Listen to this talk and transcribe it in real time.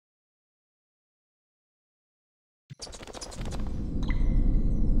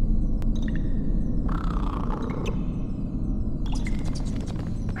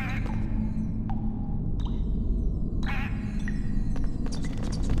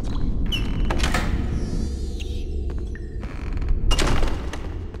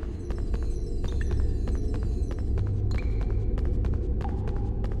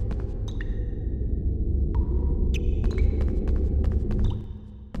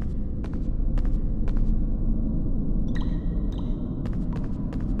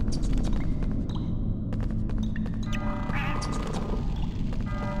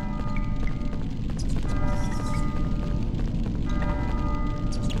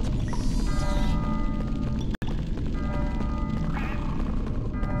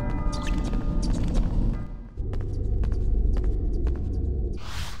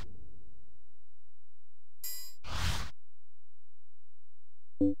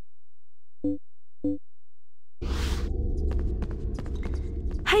Hey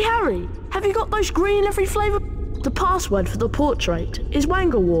Harry, have you got those green every flavour? The password for the portrait is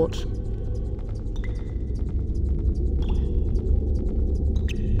Wanglewort.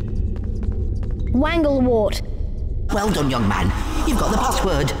 Wanglewort. Well done, young man. You've got the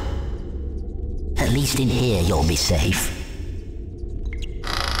password. At least in here you'll be safe.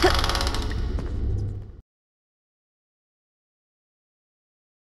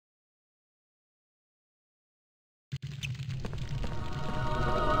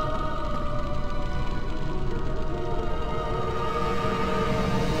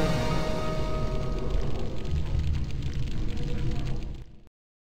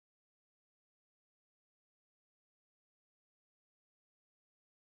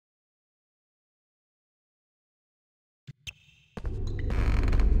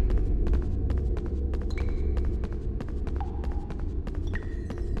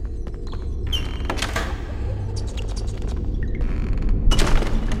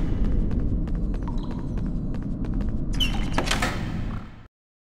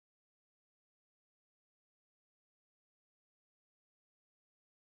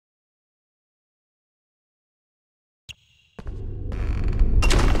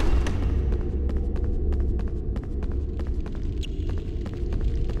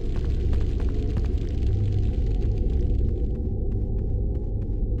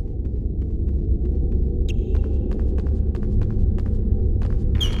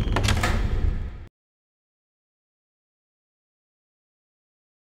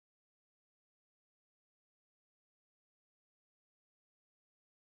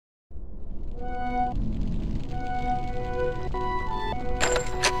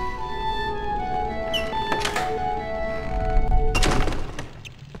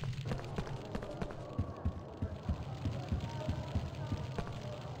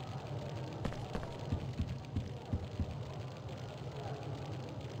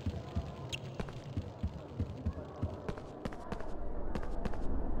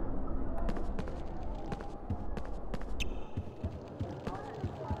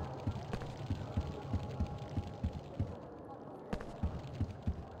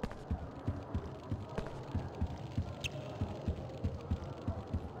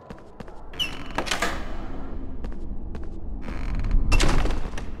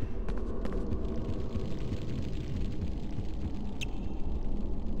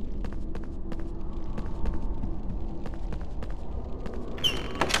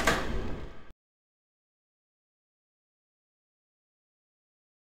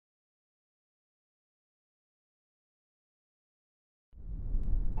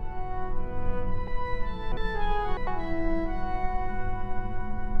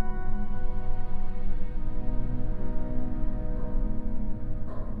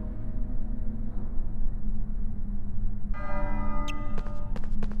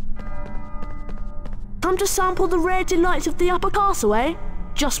 Time to sample the rare delights of the upper castle, eh?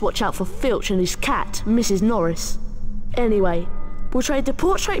 Just watch out for Filch and his cat, Mrs. Norris. Anyway, we'll trade the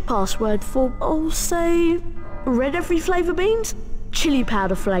portrait password for, say, red every flavour beans? Chili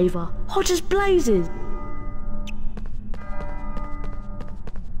powder flavour, hot as blazes.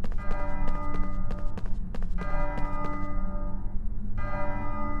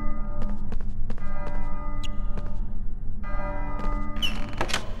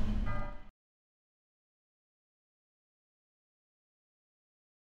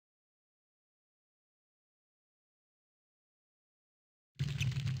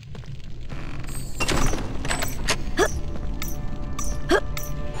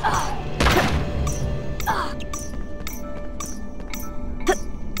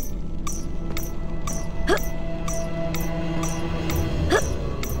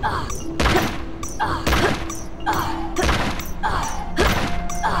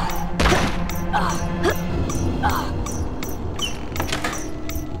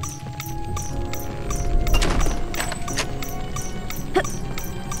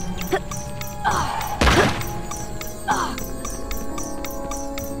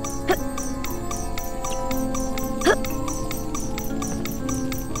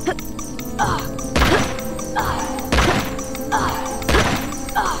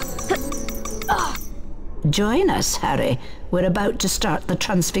 Join us, Harry. We're about to start the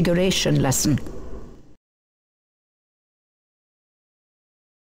transfiguration lesson.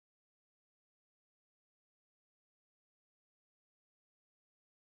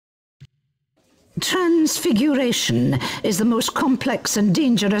 Transfiguration is the most complex and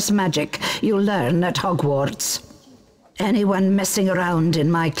dangerous magic you'll learn at Hogwarts. Anyone messing around in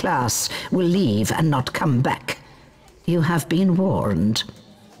my class will leave and not come back. You have been warned.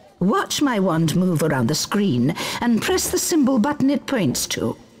 Watch my wand move around the screen and press the symbol button it points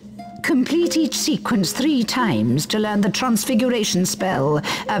to. Complete each sequence 3 times to learn the transfiguration spell,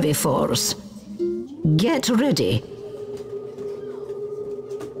 Avifors. Get ready.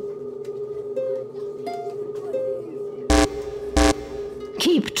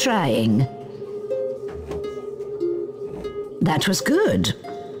 Keep trying. That was good.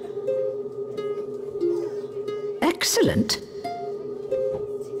 Excellent.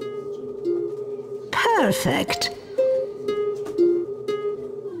 Perfect.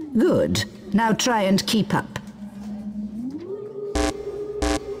 Good. Now try and keep up.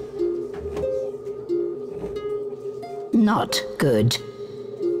 Not good.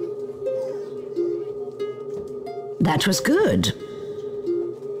 That was good.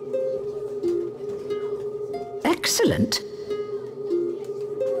 Excellent.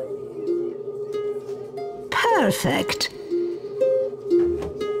 Perfect.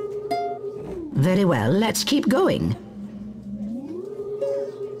 Very well, let's keep going.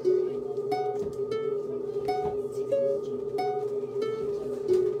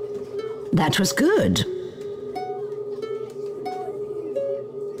 That was good.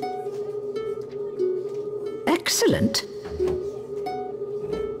 Excellent.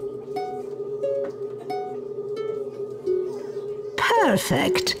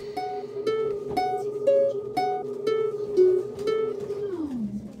 Perfect.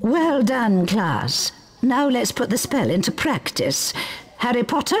 Well done, class. Now let's put the spell into practice. Harry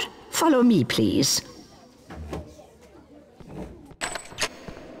Potter, follow me, please.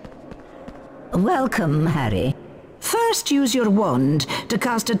 Welcome, Harry. First, use your wand to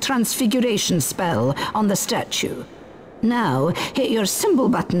cast a transfiguration spell on the statue. Now, hit your symbol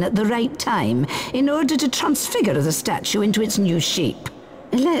button at the right time in order to transfigure the statue into its new shape.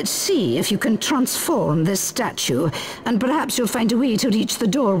 Let's see if you can transform this statue, and perhaps you'll find a way to reach the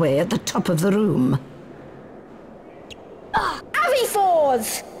doorway at the top of the room.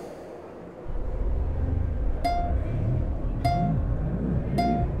 Avifors!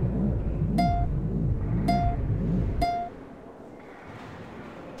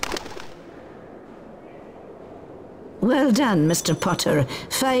 Well done, Mr. Potter.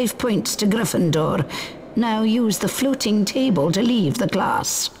 5 points to Gryffindor. Now use the floating table to leave the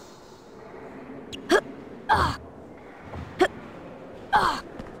class.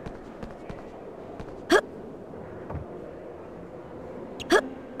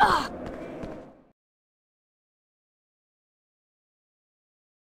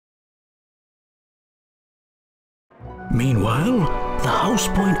 Meanwhile, the House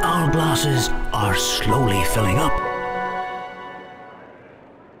Point hourglasses are slowly filling up.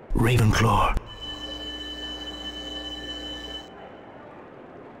 Ravenclaw.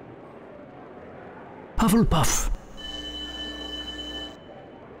 Hufflepuff.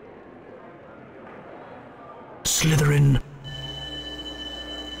 Slytherin.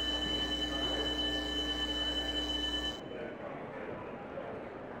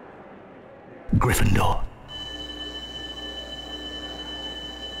 Gryffindor.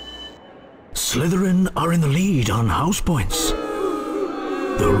 Slytherin are in the lead on house points.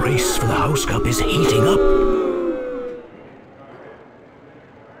 The race for the House Cup is heating up.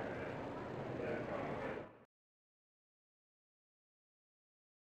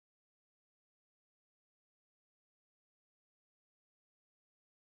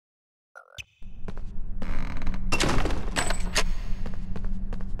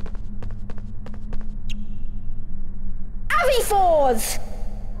 Avifors!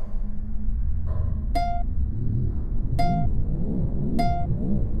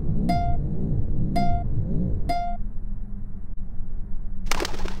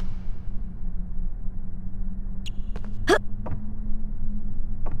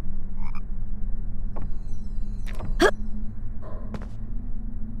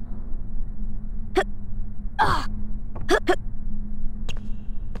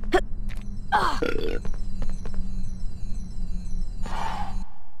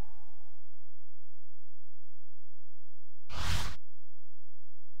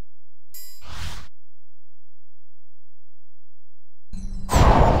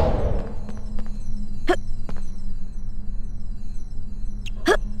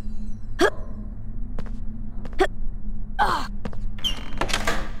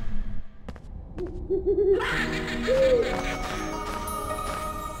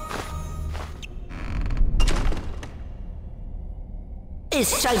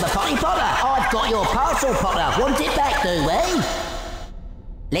 It's Chamber Potty Potter. I've got your parcel, Potter. Want it back, do we?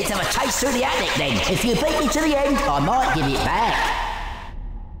 Let's have a chase through the attic then. If you beat me to the end, I might give it back.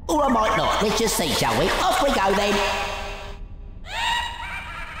 Or I might not. Let's just see, shall we? Off we go then.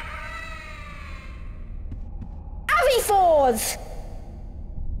 2v4s!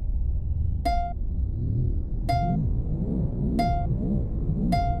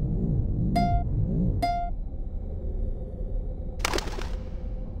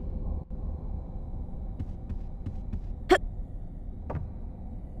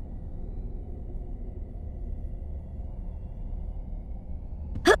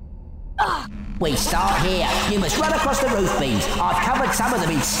 We start here. You must run across the roof beams. I've covered some of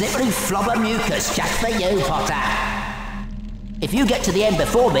them in slippery flobber mucus just for you, Potter. If you get to the end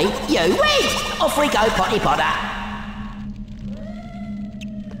before me, you win! Off we go, Potty Potter.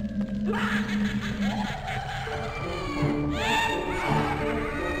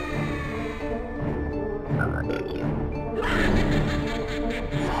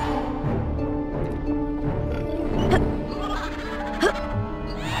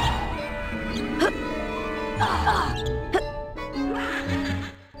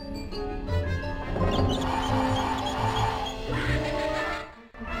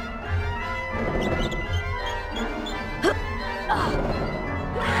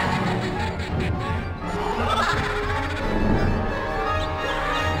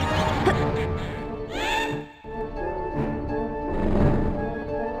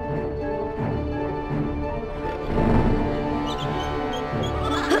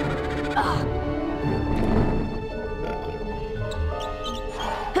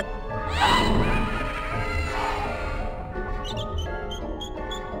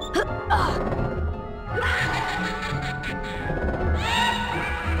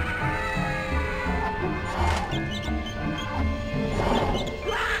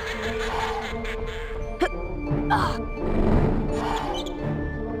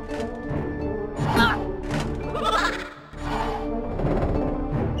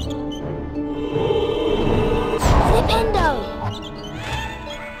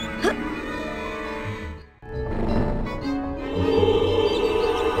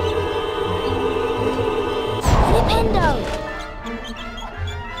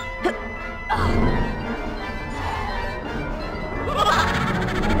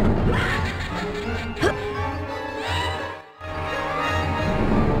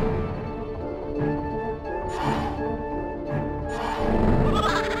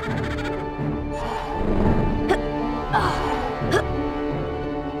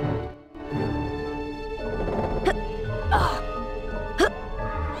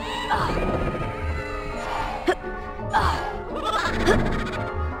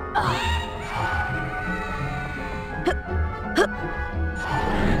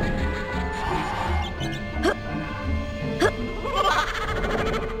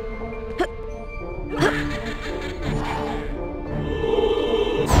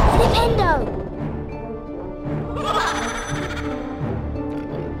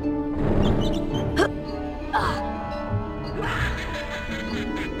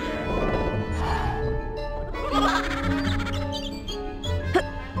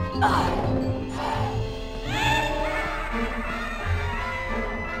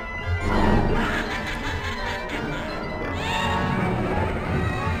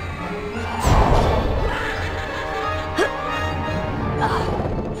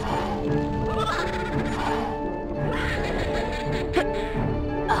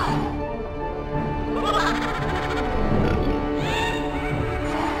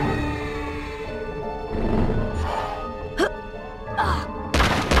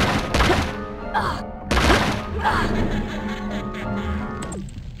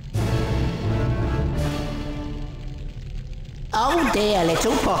 Oh dear,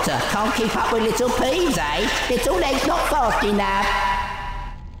 little Potter. Can't keep up with little peeves, eh? Little legs not fast enough.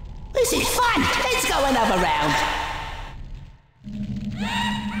 This is fun. Let's go another round.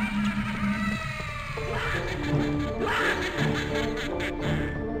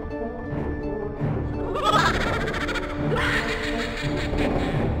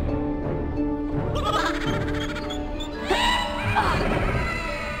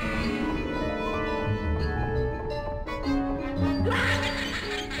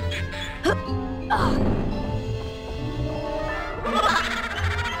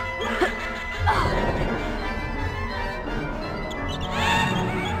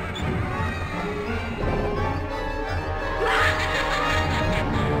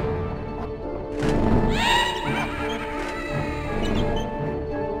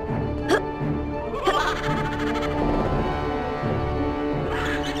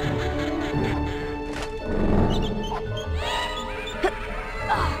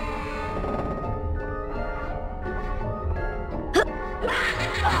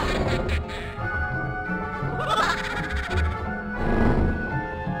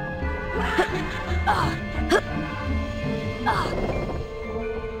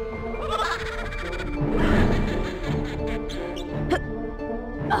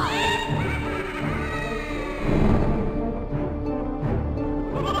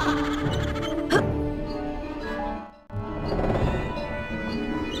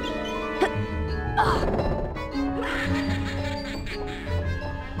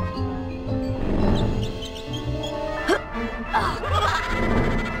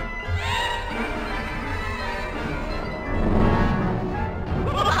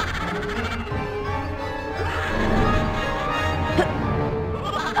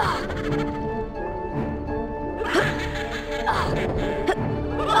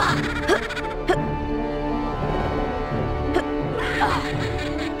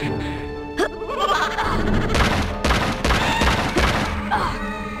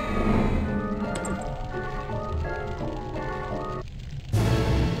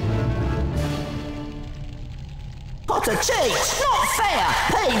 What a cheat! Not fair!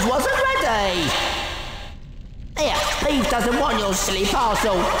 Peeves wasn't ready! Here, Peeves doesn't want your silly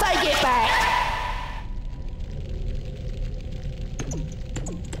parcel. Take it back!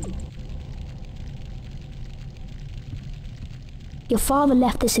 Your father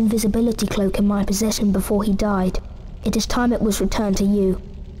left this invisibility cloak in my possession before he died. It is time it was returned to you.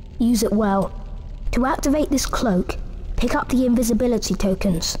 Use it well. To activate this cloak, pick up the invisibility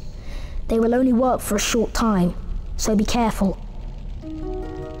tokens. They will only work for a short time, so be careful.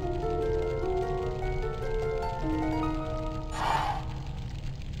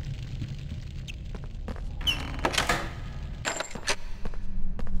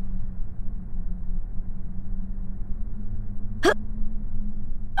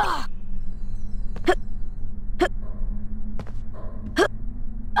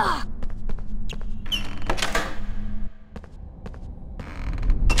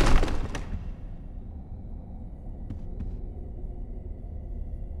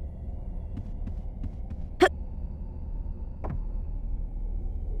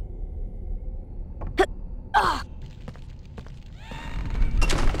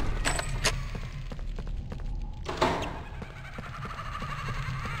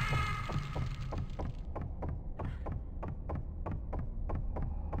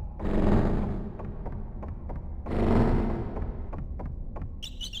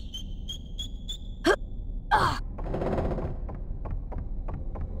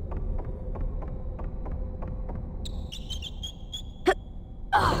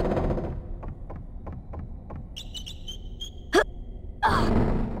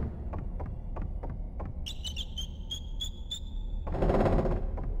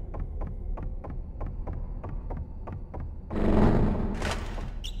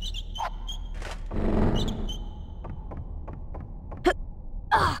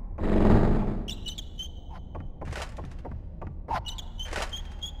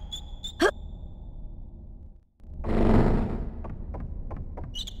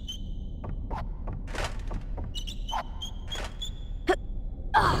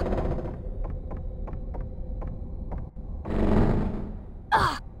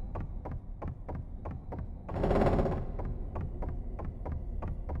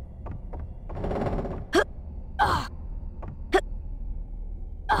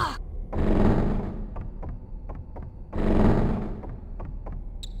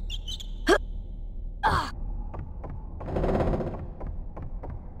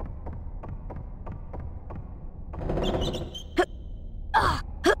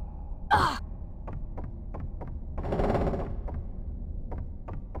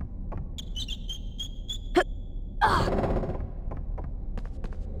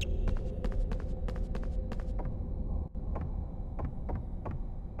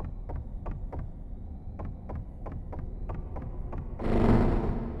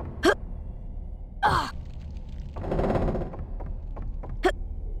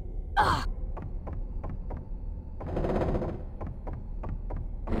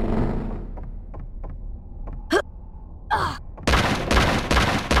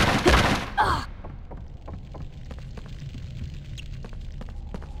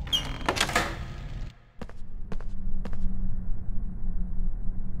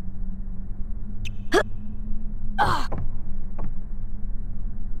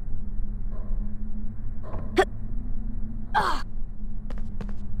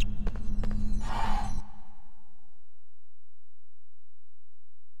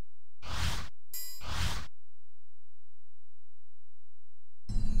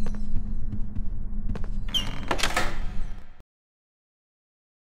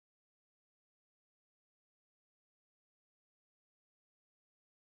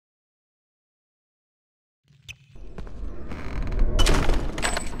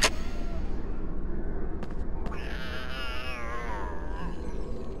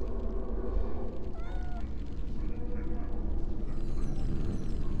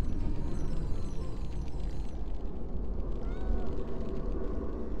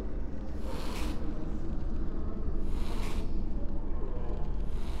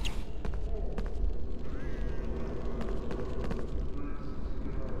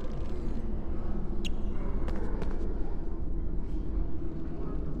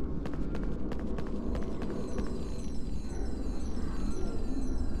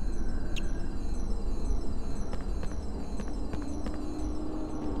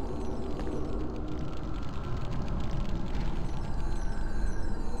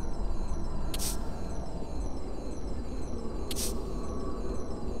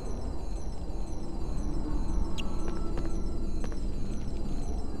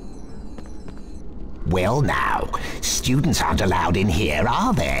 Well now, students aren't allowed in here,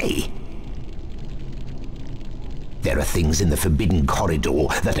 are they? There are things in the forbidden corridor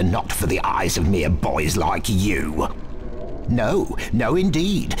that are not for the eyes of mere boys like you. No, no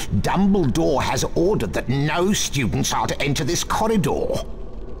indeed. Dumbledore has ordered that no students are to enter this corridor.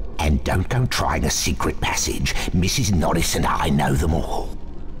 And don't go trying a secret passage. Mrs. Norris and I know them all.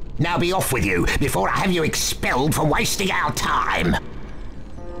 Now be off with you, before I have you expelled for wasting our time.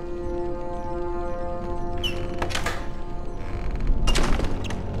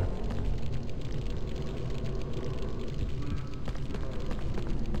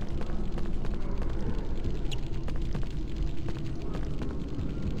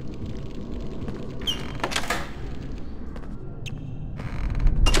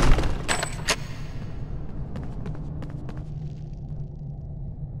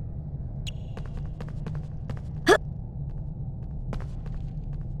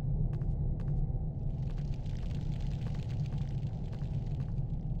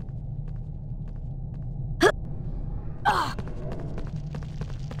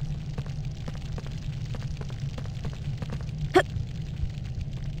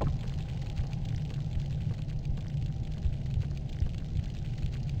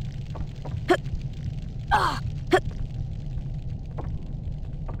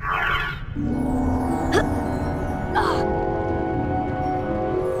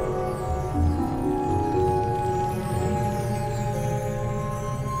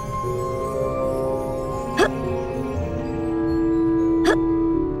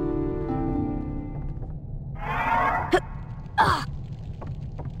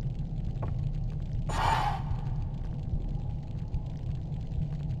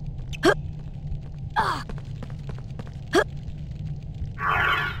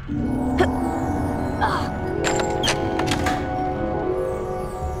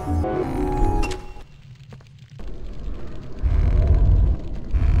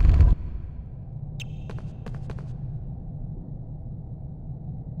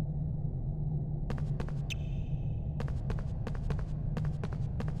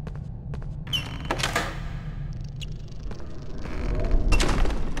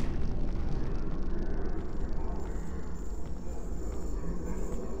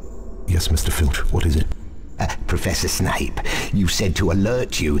 Yes, Mr. Filch, what is it? Professor Snape, you said to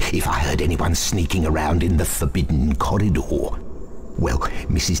alert you if I heard anyone sneaking around in the forbidden corridor. Well,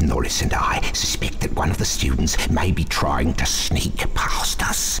 Mrs. Norris and I suspect that one of the students may be trying to sneak past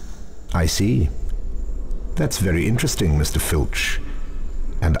us. I see. That's very interesting, Mr. Filch.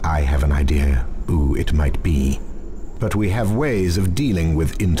 And I have an idea who it might be. But we have ways of dealing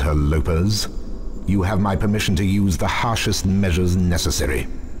with interlopers. You have my permission to use the harshest measures necessary.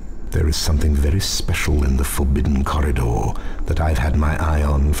 There is something very special in the forbidden corridor that I've had my eye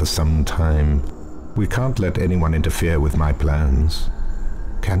on for some time. We can't let anyone interfere with my plans,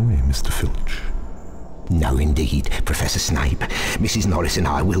 can we, Mr. Filch? No, indeed, Professor Snape. Mrs. Norris and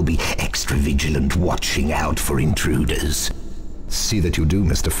I will be extra vigilant, watching out for intruders. See that you do,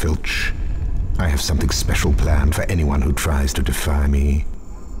 Mr. Filch. I have something special planned for anyone who tries to defy me.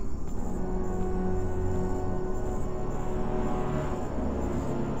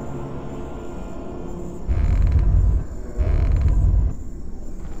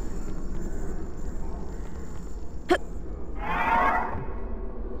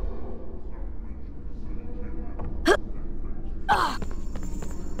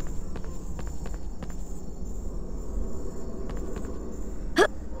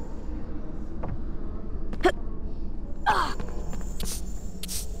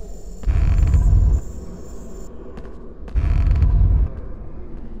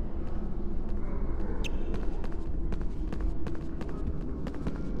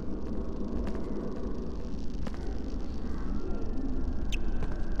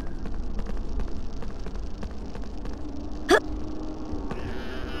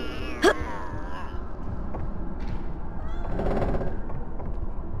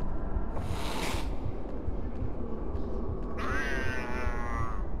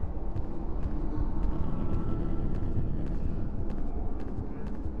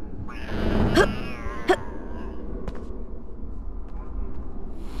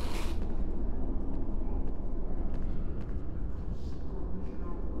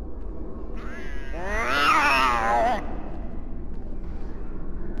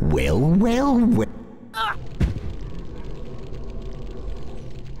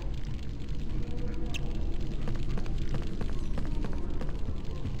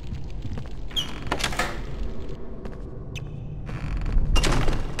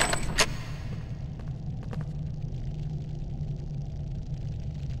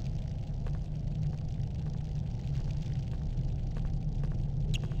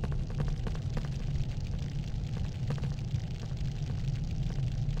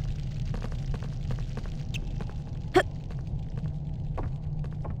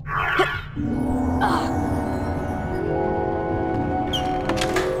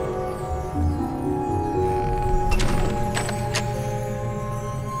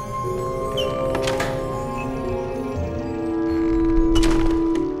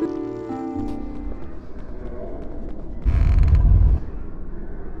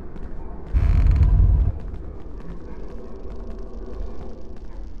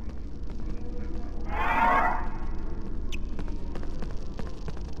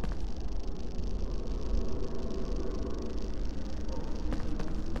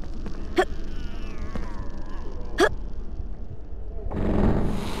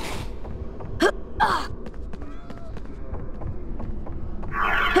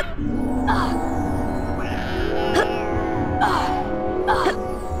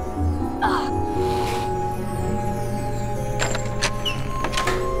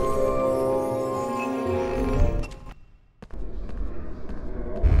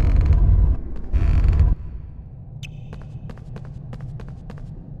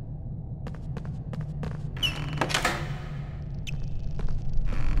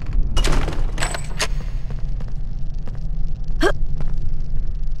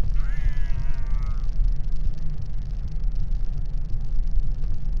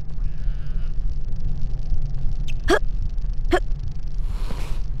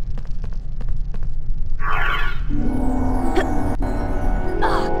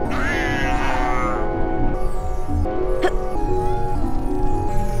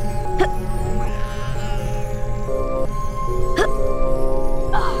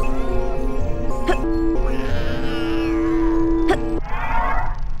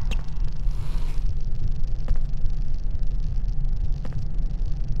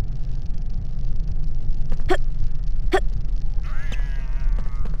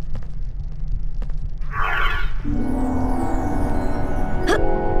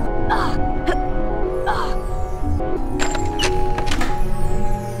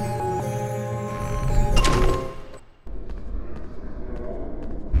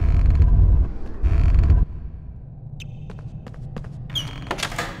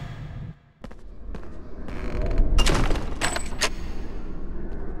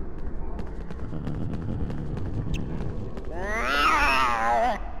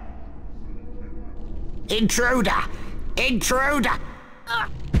 Intruder! Intruder!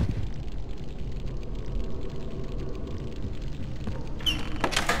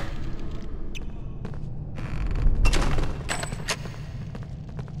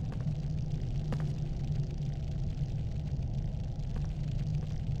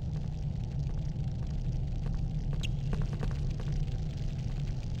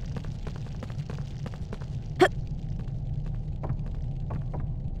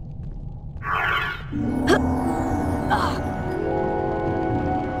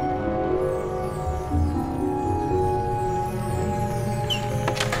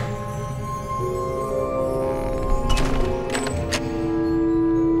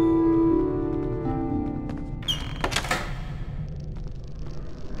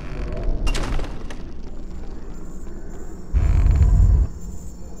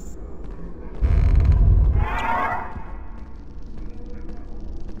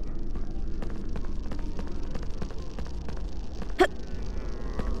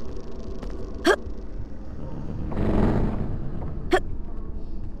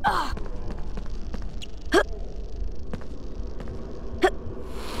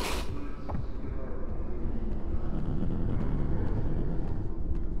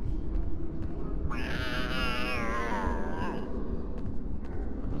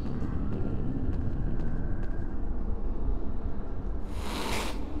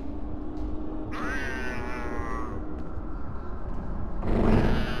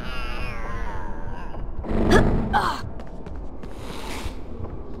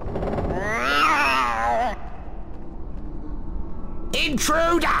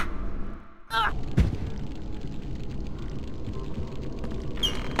 Intruder!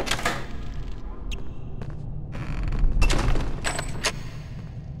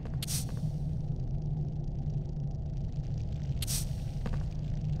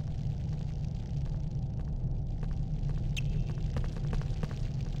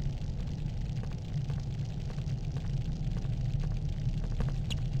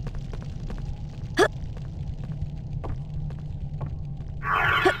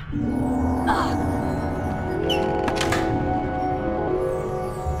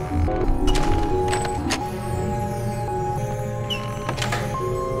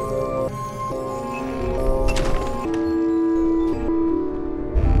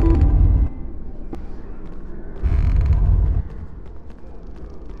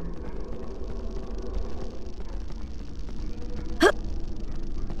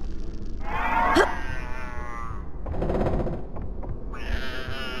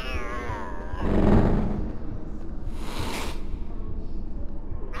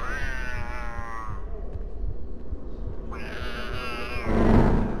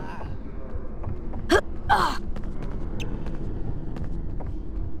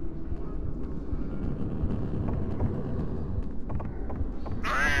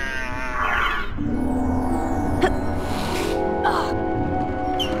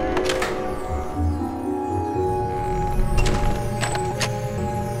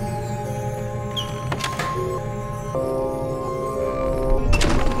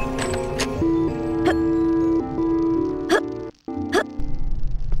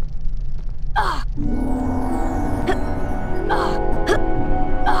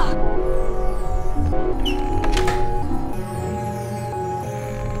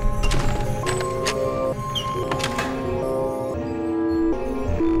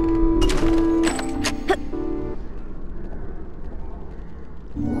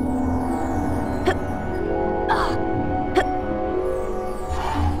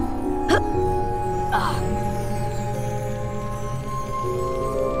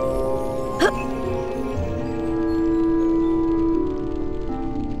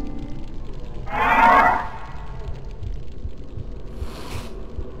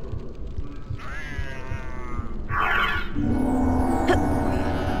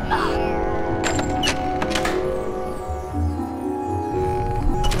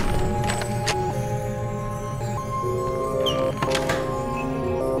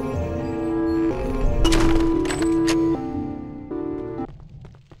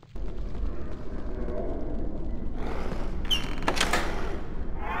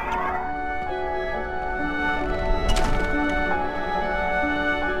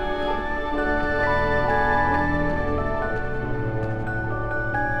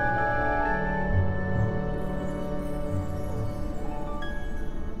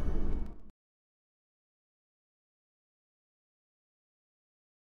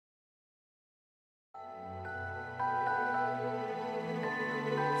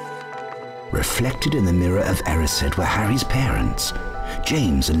 Reflected in the mirror of Erised were Harry's parents,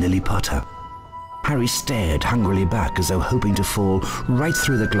 James and Lily Potter. Harry stared hungrily back as though hoping to fall right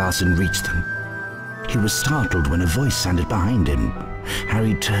through the glass and reach them. He was startled when a voice sounded behind him.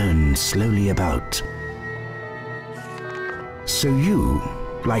 Harry turned slowly about. So you,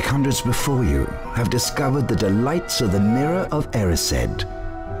 like hundreds before you, have discovered the delights of the mirror of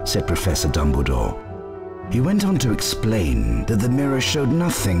Erised, said Professor Dumbledore. He went on to explain that the mirror showed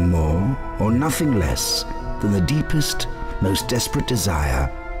nothing more or nothing less than the deepest, most desperate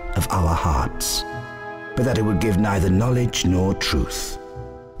desire of our hearts, but that it would give neither knowledge nor truth.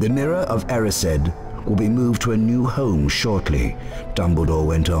 The mirror of Erised will be moved to a new home shortly, Dumbledore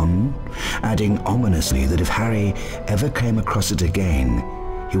went on, adding ominously that if Harry ever came across it again,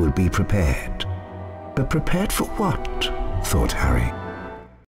 he would be prepared. But prepared for what? Thought Harry.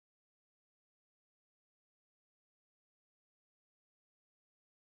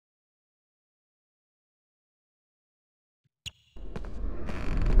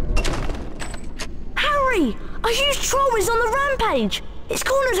 Harry! A huge troll is on the rampage! It's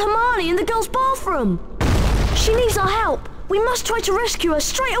cornered Hermione in the girls' bathroom! She needs our help! We must try to rescue her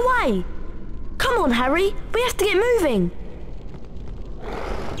straight away! Come on, Harry! We have to get moving!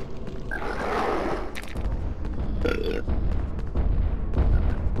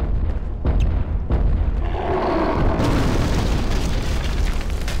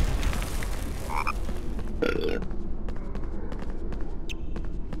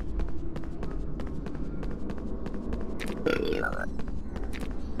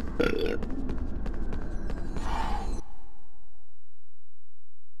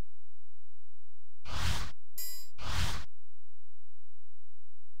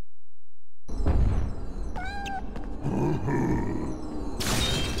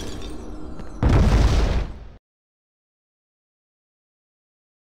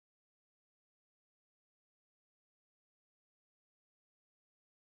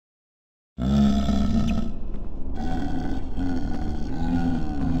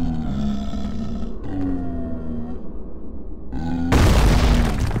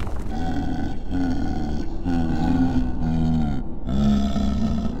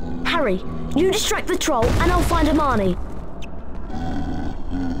 Harry, you distract the troll and I'll find Hermione.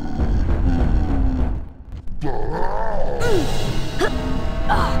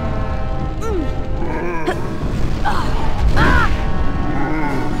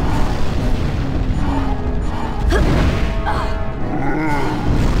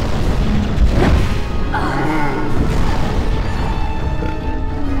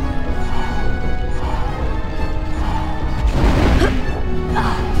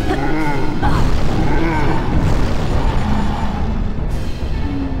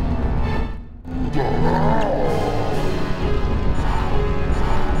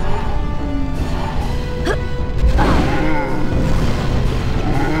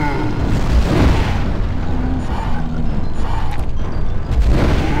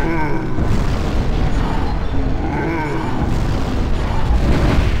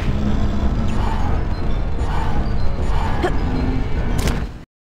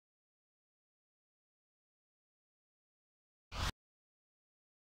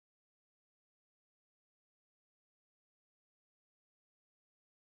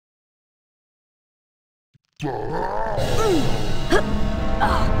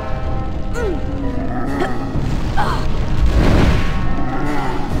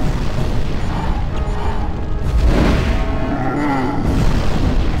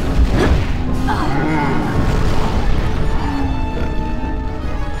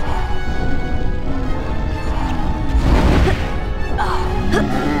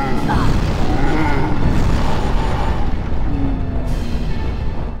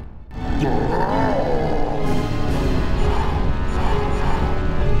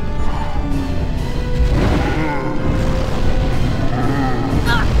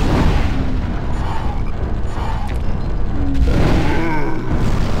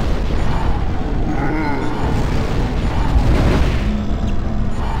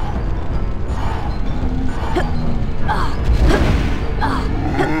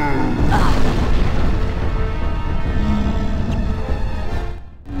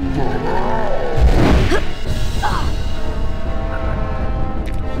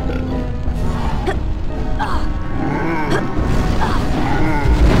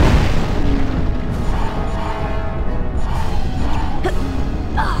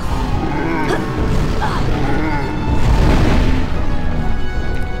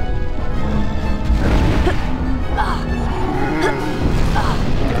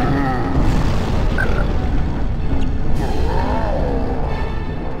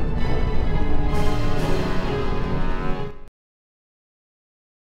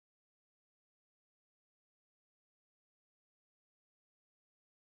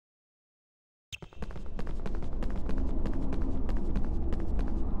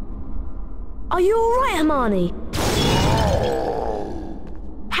 Are you alright, Hermione?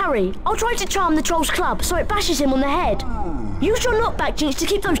 Harry, I'll try to charm the Troll's club so it bashes him on the head. Use your knockback jinx to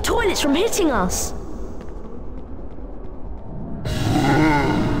keep those toilets from hitting us.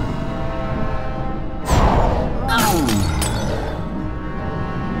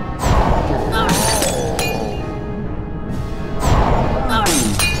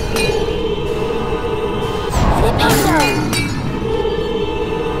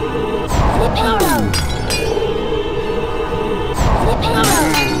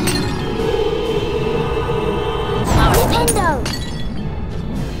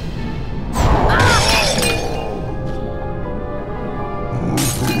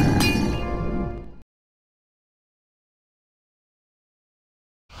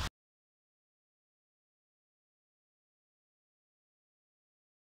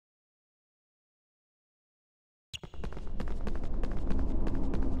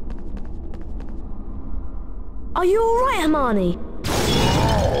 Are you alright, Hermione?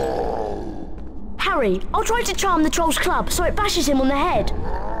 Harry, I'll try to charm the Troll's club so it bashes him on the head.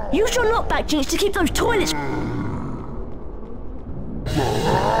 Use your knockback jinx to keep those toilets...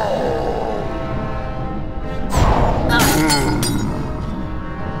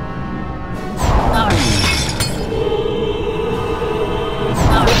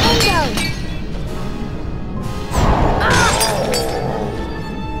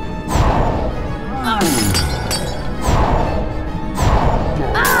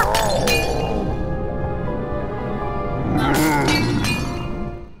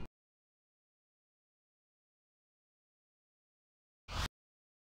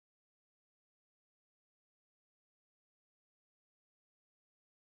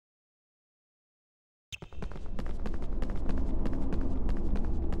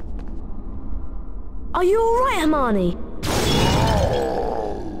 Are you alright, Hermione?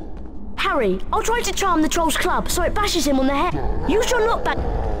 Harry, I'll try to charm the Troll's club so it bashes him on the head. Use your knockback...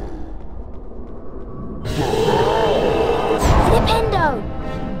 Flipendo!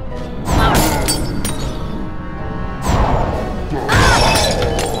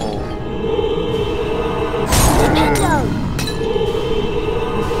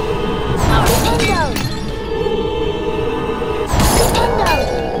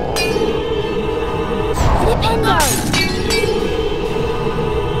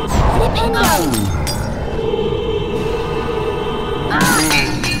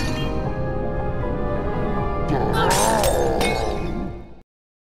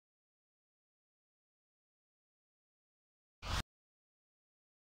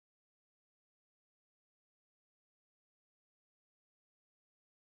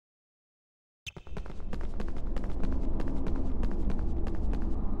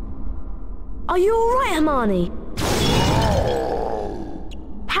 Are you alright, Hermione?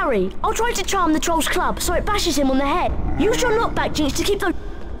 Harry, I'll try to charm the Troll's club so it bashes him on the head. Use your knockback jinx to keep those...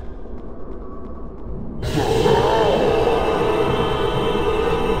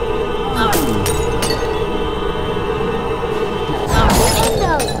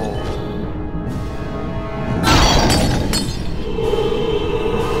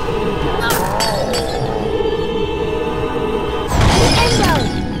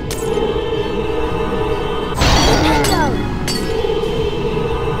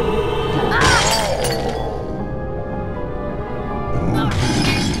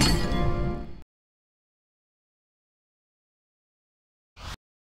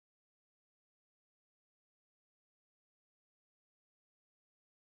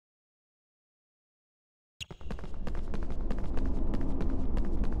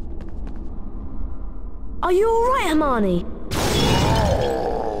 Are you alright, Hermione?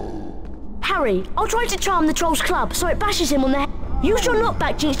 Harry, I'll try to charm the Troll's club so it bashes him on the head. Use your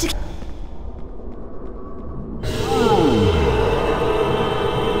knockback jinx to...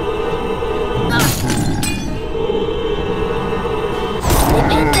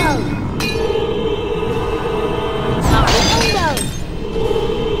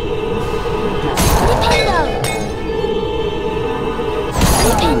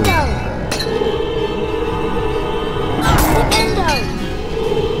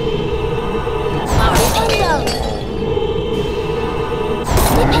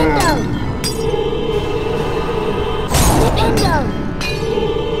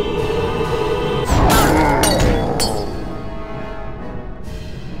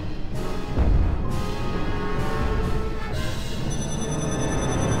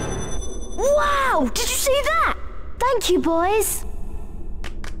 Wow! Did you see that? Thank you, boys.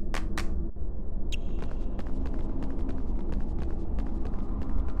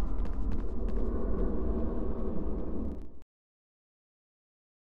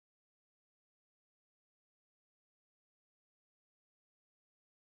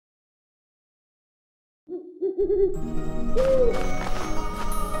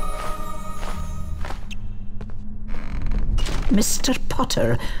 Mr.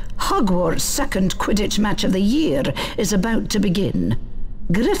 Potter, Hogwarts' second Quidditch match of the year is about to begin.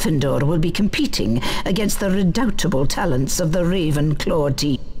 Gryffindor will be competing against the redoubtable talents of the Ravenclaw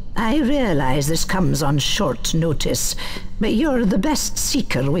team. I realise this comes on short notice, but you're the best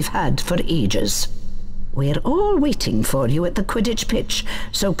seeker we've had for ages. We're all waiting for you at the Quidditch pitch,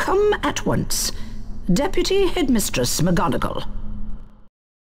 so come at once. Deputy Headmistress McGonagall.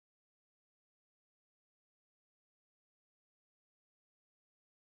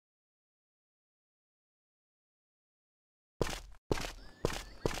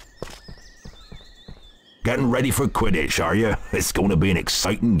 Getting ready for Quidditch, are you? It's going to be an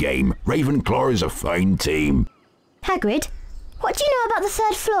exciting game. Ravenclaw is a fine team. Hagrid, what do you know about the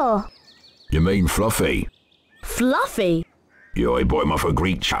third floor? You mean Fluffy? Fluffy? Yeah, I bought him off a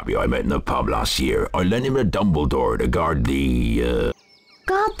Greek chappie I met in the pub last year. I lent him a Dumbledore to guard the,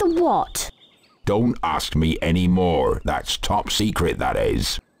 Guard the what? Don't ask me any more. That's top secret, that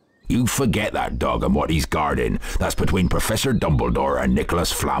is. You forget that dog and what he's guarding. That's between Professor Dumbledore and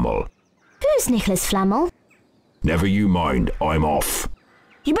Nicholas Flamel. Who's Nicholas Flamel? Never you mind, I'm off.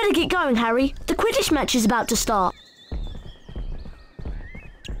 You better get going, Harry. The Quidditch match is about to start.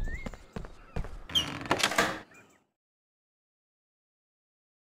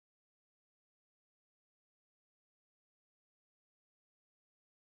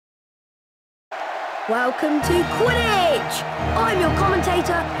 Welcome to Quidditch! I'm your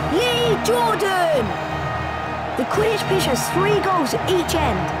commentator, Lee Jordan! The Quidditch pitch has 3 goals at each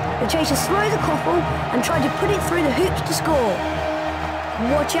end. The chasers throw the quaffle and try to put it through the hoops to score.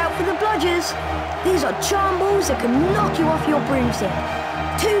 Watch out for the bludgers. These are charm balls that can knock you off your broomstick.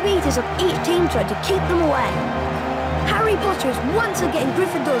 2 beaters of each team try to keep them away. Harry Potter is once again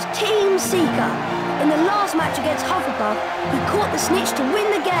Gryffindor's Team Seeker. In the last match against Hufflepuff, he caught the snitch to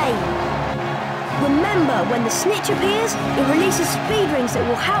win the game. Remember, when the snitch appears, it releases speed rings that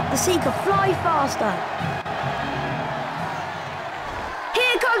will help the Seeker fly faster.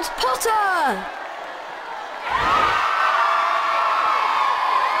 Here comes Potter!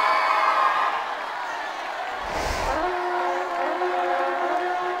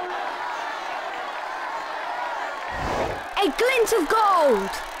 A glint of gold!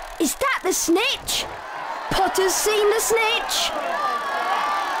 Is that the snitch? Potter's seen the snitch!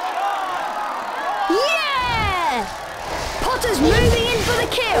 Yeah! Potter's moving in for the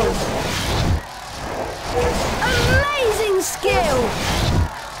kill! Amazing skill!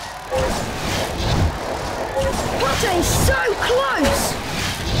 Potter is so close!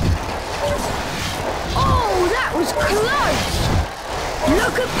 Oh, that was close!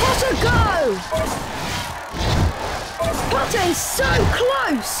 Look at Potter go! Potter is so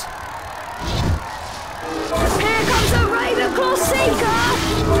close! Here comes the Ravenclaw Seeker!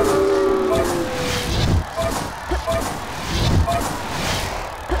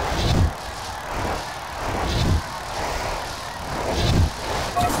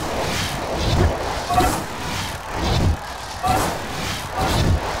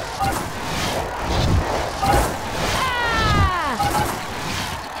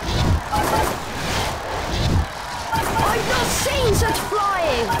 Such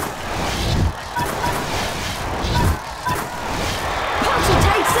flying! Potter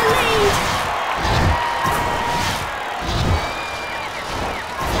takes the lead!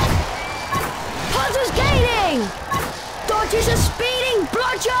 Potter's gaining! Dodges a speeding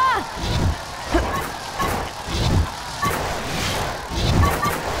bludger!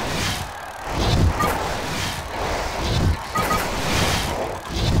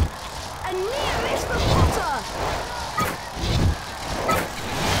 A near miss for Potter!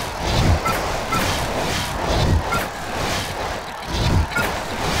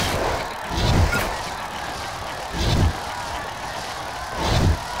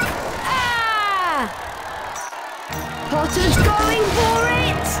 Potter's going for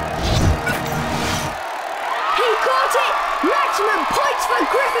it! He caught it! Maximum points for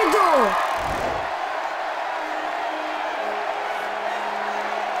Gryffindor!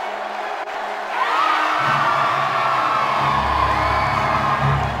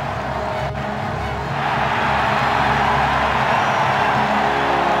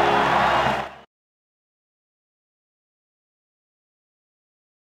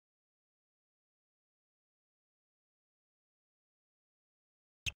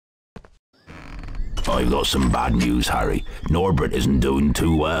 I've got some bad news, Harry. Norbert isn't doing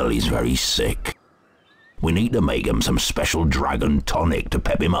too well. He's very sick. We need to make him some special dragon tonic to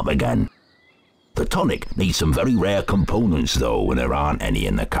pep him up again. The tonic needs some very rare components, though, and there aren't any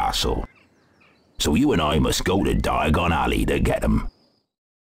in the castle. So you and I must go to Diagon Alley to get them.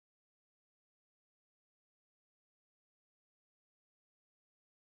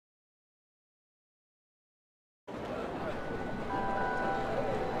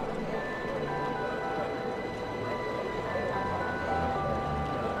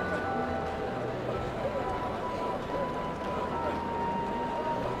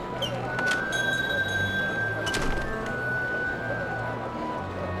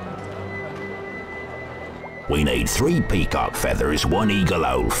 We need 3 peacock feathers, 1 eagle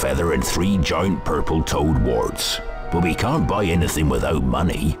owl feather and 3 giant purple toad warts. But we can't buy anything without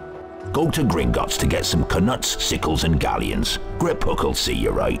money. Go to Gringotts to get some knuts, sickles and galleons. Grip Hook'll see you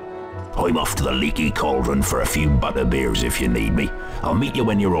right. I'm off to the Leaky Cauldron for a few butterbeers if you need me. I'll meet you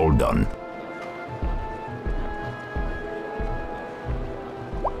when you're all done.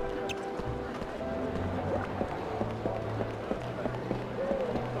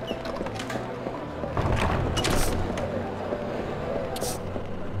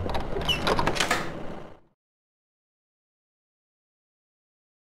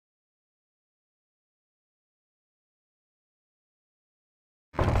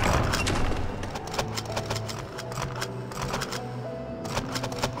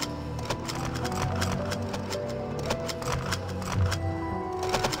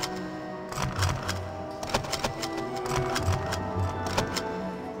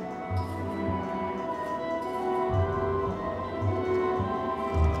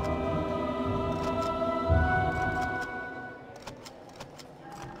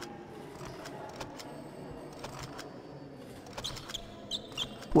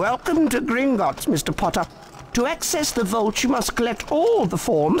 Welcome to Gringotts, Mr. Potter. To access the vault, you must collect all the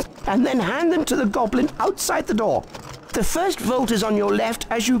forms and then hand them to the goblin outside the door. The first vault is on your left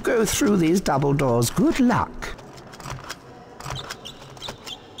as you go through these double doors. Good luck.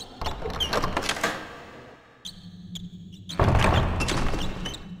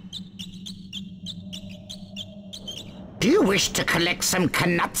 Do you wish to collect some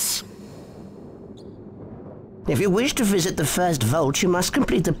knuts? If you wish to visit the first vault, you must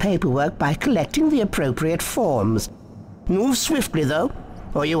complete the paperwork by collecting the appropriate forms. Move swiftly, though,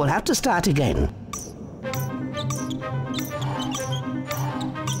 or you will have to start again.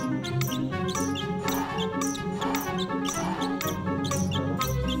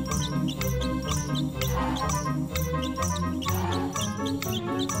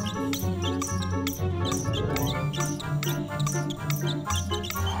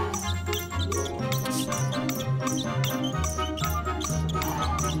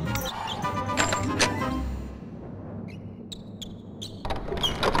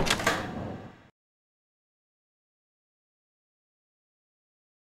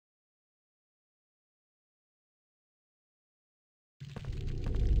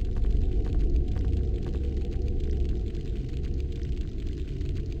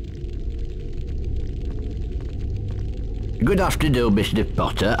 Good afternoon, Mr.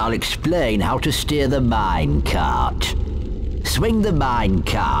 Potter. I'll explain how to steer the mine cart. Swing the mine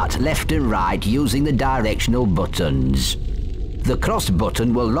cart left and right using the directional buttons. The cross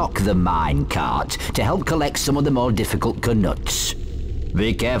button will lock the mine cart to help collect some of the more difficult knuts.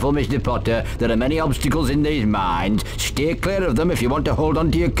 Be careful, Mr. Potter. There are many obstacles in these mines. Steer clear of them if you want to hold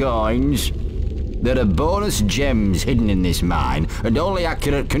on to your coins. There are bonus gems hidden in this mine, and only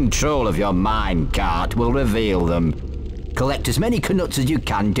accurate control of your mine cart will reveal them. Collect as many knuts as you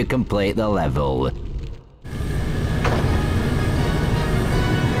can to complete the level.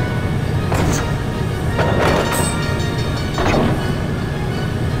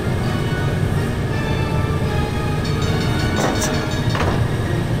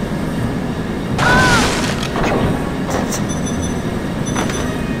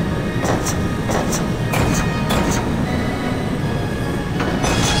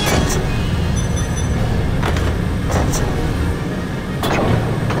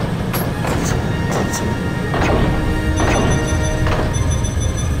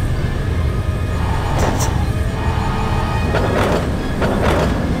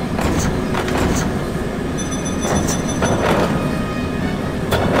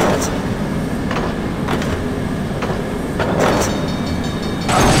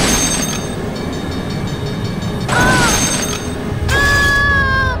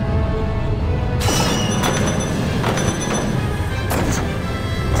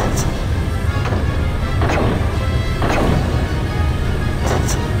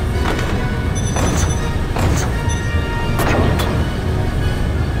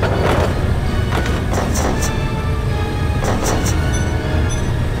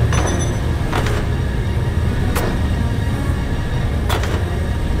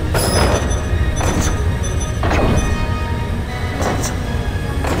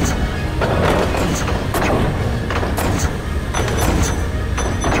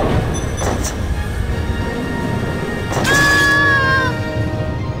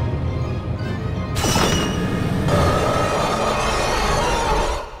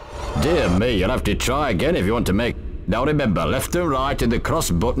 Dear me, you'll have to try again if you want to make... Now remember, left and right and the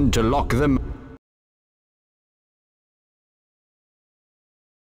cross button to lock them.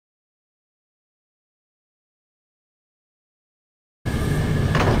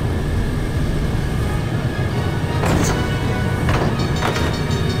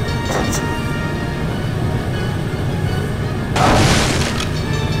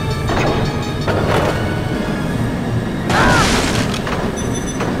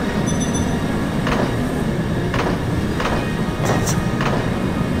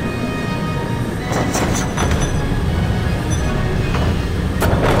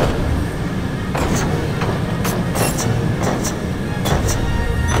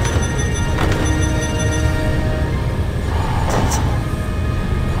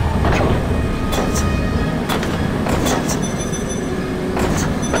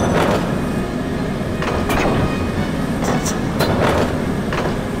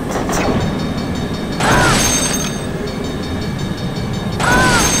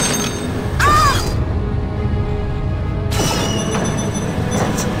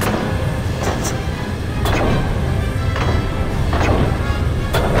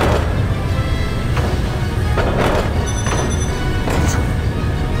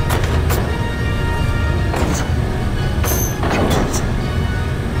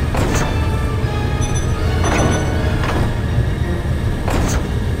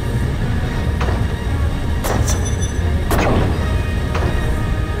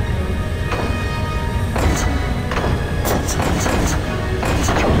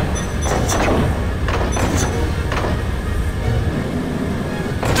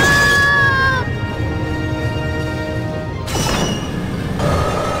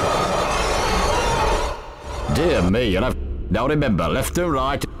 Dear me, you'll have... Now remember, left and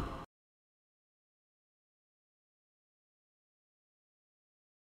right...